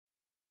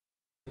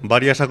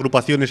Varias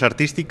agrupaciones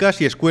artísticas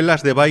y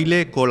escuelas de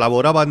baile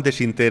colaboraban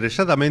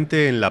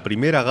desinteresadamente en la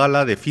primera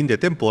gala de fin de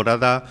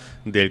temporada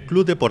del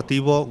Club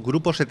Deportivo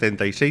Grupo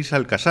 76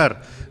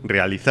 Alkassar,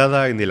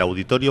 realizada en el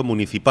Auditorio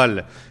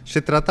Municipal.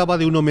 Se trataba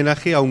de un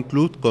homenaje a un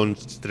club con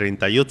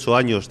 38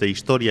 años de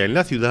historia en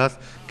la ciudad,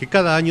 que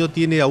cada año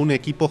tiene a un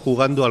equipo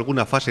jugando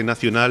alguna fase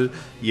nacional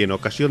y en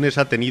ocasiones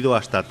ha tenido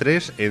hasta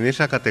 3 en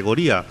esa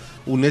categoría,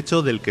 un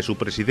hecho del que su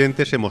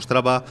presidente se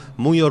mostraba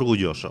muy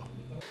orgulloso.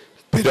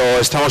 Pero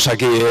estamos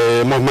aquí,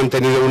 hemos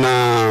mantenido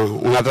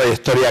una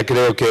trayectoria,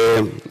 creo que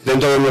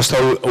dentro de nuestra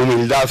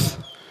humildad,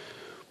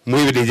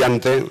 muy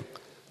brillante,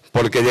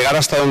 porque llegar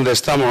hasta donde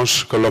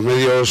estamos, con los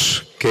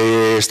medios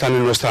que están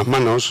en nuestras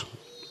manos,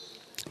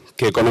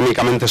 que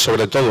económicamente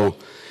sobre todo,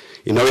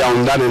 y no voy a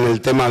ahondar en el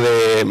tema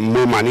de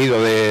muy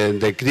manido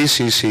de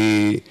crisis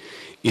y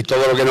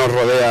todo lo que nos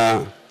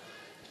rodea,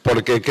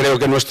 porque creo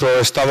que nuestro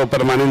estado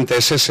permanente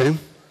es ese,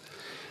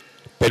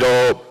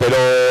 pero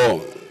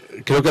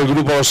creo que el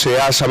grupo se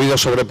ha sabido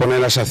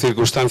sobreponer a esas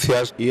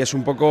circunstancias. Y es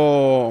un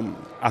poco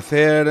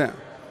hacernos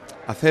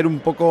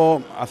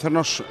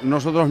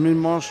nosotros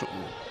mismos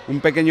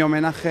un pequeño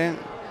homenaje,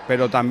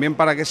 pero también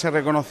para que ese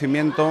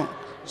reconocimiento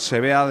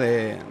se vea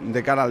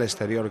de cara al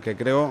exterior, que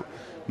creo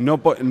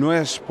no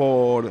es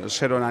por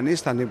ser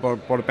onanistas ni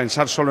por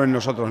pensar solo en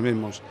nosotros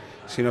mismos,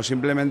 sino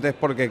simplemente es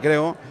porque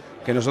creo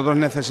que nosotros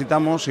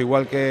necesitamos,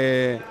 igual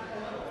que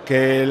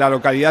la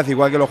localidad,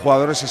 igual que los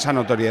jugadores, esa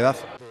notoriedad.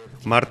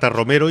 Marta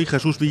Romero y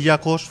Jesús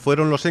Villacos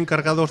fueron los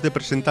encargados de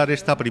presentar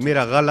esta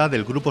primera gala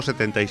del Grupo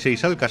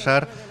 76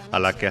 Alkassar, a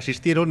la que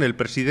asistieron el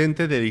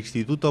presidente del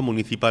Instituto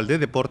Municipal de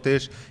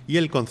Deportes y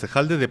el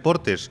concejal de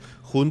Deportes,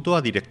 junto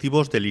a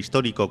directivos del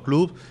histórico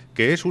club,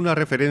 que es una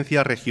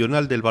referencia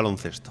regional del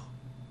baloncesto.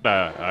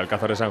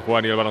 Alkassar de San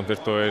Juan y el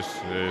baloncesto es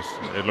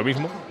lo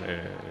mismo.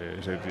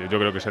 Yo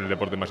creo que es el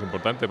deporte más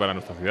importante para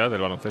nuestra ciudad,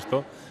 el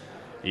baloncesto.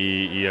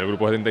 Y el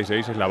Grupo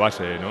 76 es la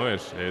base, ¿no?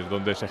 Es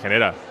donde se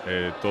genera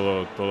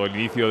todo el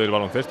inicio del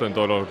baloncesto en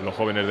todos los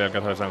jóvenes de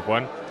Alkassar de San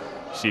Juan.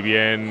 Si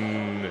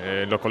bien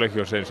en los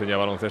colegios se enseña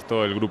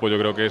baloncesto, el grupo yo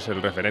creo que es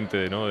el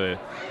referente, ¿no? de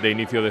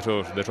inicio de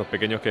esos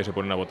pequeños que se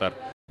ponen a votar.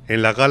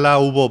 En la gala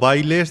hubo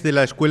bailes de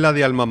la escuela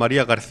de Alma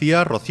María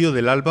García, Rocío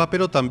del Alba,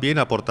 pero también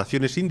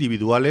aportaciones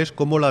individuales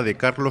como la de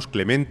Carlos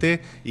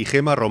Clemente y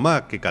Gema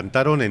Romá, que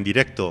cantaron en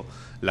directo.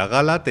 La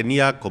gala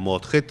tenía como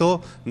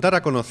objeto dar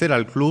a conocer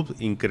al club,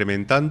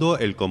 incrementando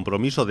el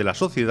compromiso de la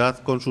sociedad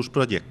con sus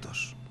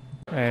proyectos.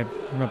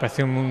 Me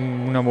pareció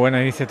una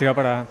buena iniciativa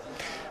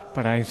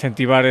para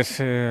incentivar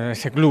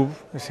ese club,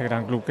 ese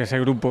gran club que es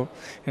el Grupo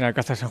en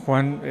Alkassar San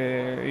Juan,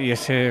 y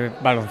ese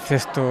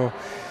baloncesto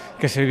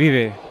que se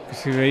vive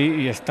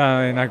y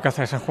está en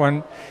Alkassar San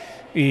Juan.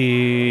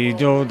 Y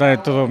yo daré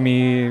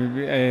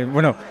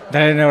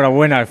daré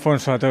enhorabuena a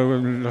Alfonso, a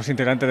todos los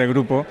integrantes del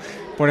grupo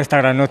por esta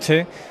gran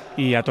noche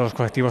y a todos los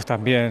colectivos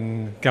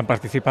también que han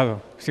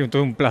participado. Ha sido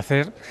todo un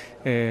placer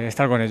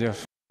estar con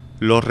ellos.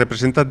 Los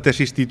representantes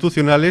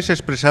institucionales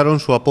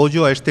expresaron su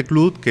apoyo a este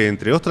club que,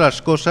 entre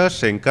otras cosas,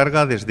 se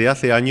encarga desde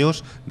hace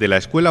años de la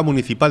Escuela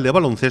Municipal de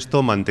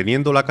Baloncesto,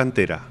 manteniendo la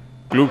cantera.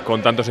 Club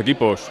con tantos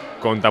equipos,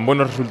 con tan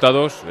buenos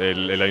resultados,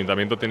 el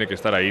ayuntamiento tiene que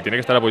estar ahí, tiene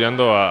que estar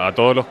apoyando a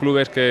todos los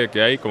clubes que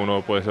hay, como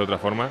no puede ser de otra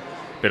forma,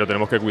 pero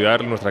tenemos que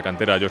cuidar nuestra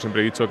cantera. Yo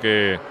siempre he dicho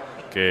que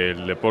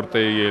el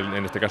deporte, y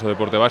en este caso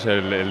deporte base,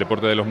 el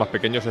deporte de los más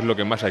pequeños es lo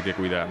que más hay que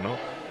cuidar, ¿no?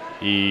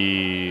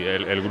 Y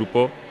el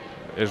grupo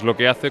es lo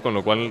que hace, con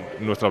lo cual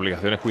nuestra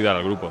obligación es cuidar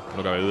al grupo,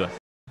 no cabe duda.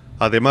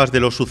 Además de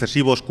los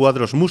sucesivos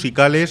cuadros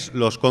musicales,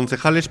 los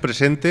concejales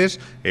presentes,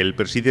 el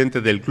presidente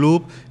del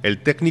club, el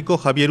técnico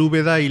Javier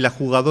Úbeda y la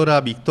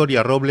jugadora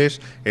Victoria Robles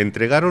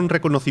entregaron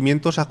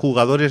reconocimientos a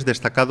jugadores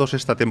destacados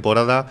esta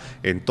temporada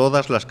en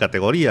todas las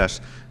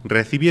categorías.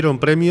 Recibieron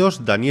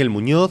premios Daniel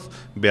Muñoz,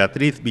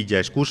 Beatriz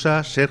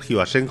Villaescusa,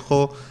 Sergio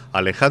Asenjo,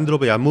 Alejandro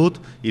Beamut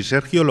y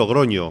Sergio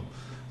Logroño.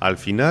 Al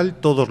final,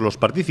 todos los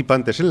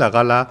participantes en la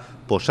gala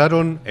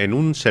posaron en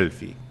un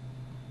selfie.